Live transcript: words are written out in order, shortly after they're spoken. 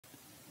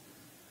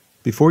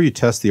Before you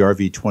test the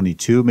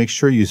RV22, make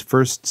sure you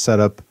first set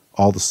up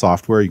all the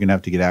software. You're going to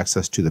have to get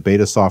access to the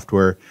beta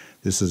software.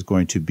 This is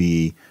going to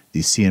be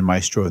the CN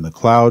Maestro in the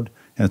cloud,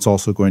 and it's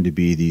also going to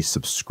be the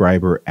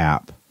subscriber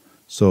app.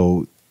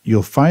 So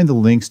you'll find the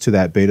links to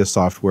that beta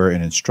software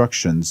and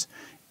instructions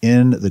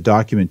in the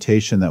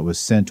documentation that was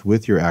sent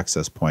with your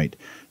access point.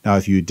 Now,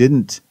 if you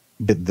didn't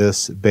get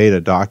this beta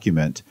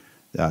document,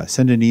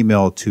 send an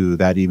email to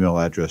that email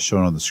address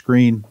shown on the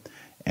screen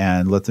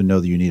and let them know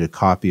that you need a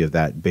copy of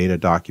that beta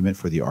document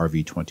for the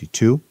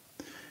RV22.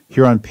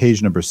 Here on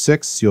page number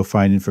 6, you'll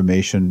find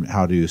information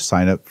how to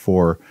sign up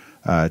for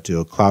to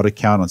a cloud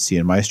account on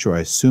CN Maestro. I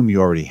assume you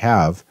already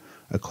have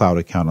a cloud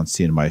account on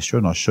CN Maestro,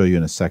 and I'll show you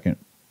in a second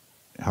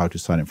how to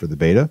sign up for the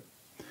beta.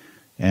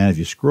 And if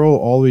you scroll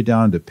all the way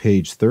down to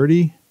page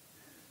 30,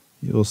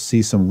 you'll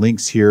see some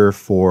links here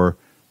for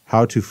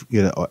how to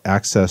get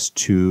access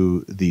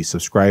to the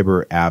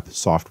subscriber app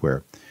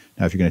software.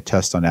 Now, if you're going to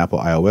test on Apple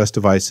iOS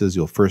devices,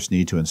 you'll first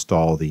need to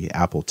install the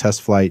Apple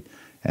Test Flight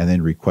and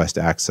then request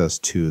access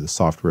to the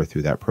software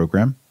through that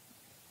program.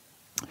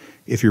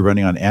 If you're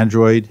running on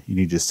Android, you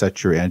need to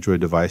set your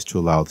Android device to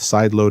allow the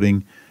side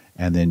loading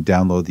and then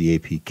download the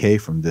APK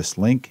from this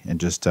link and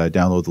just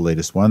download the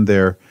latest one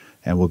there.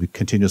 And we'll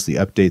continuously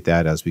update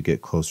that as we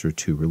get closer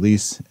to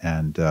release,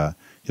 and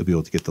you'll be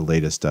able to get the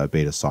latest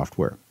beta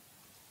software.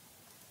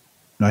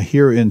 Now,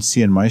 here in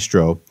CN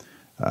Maestro,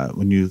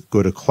 when you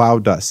go to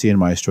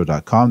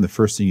cloud.cnmaestro.com, the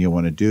first thing you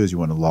want to do is you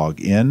want to log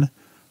in.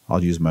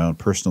 I'll use my own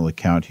personal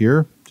account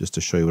here just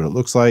to show you what it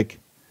looks like.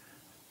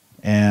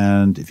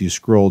 And if you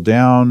scroll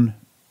down,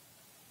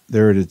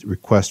 there it is,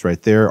 request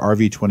right there,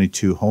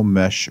 RV22 Home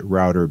Mesh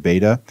Router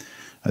Beta.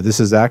 This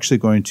is actually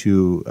going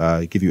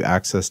to give you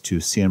access to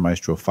CN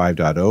Maestro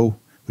 5.0,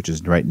 which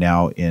is right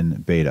now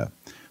in beta.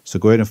 So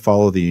go ahead and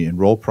follow the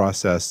enroll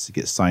process to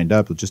get signed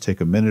up. It'll just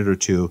take a minute or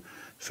two.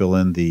 Fill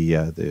in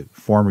the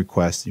form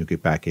request, and you'll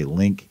get back a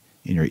link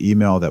in your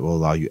email that will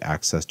allow you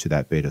access to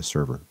that beta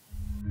server.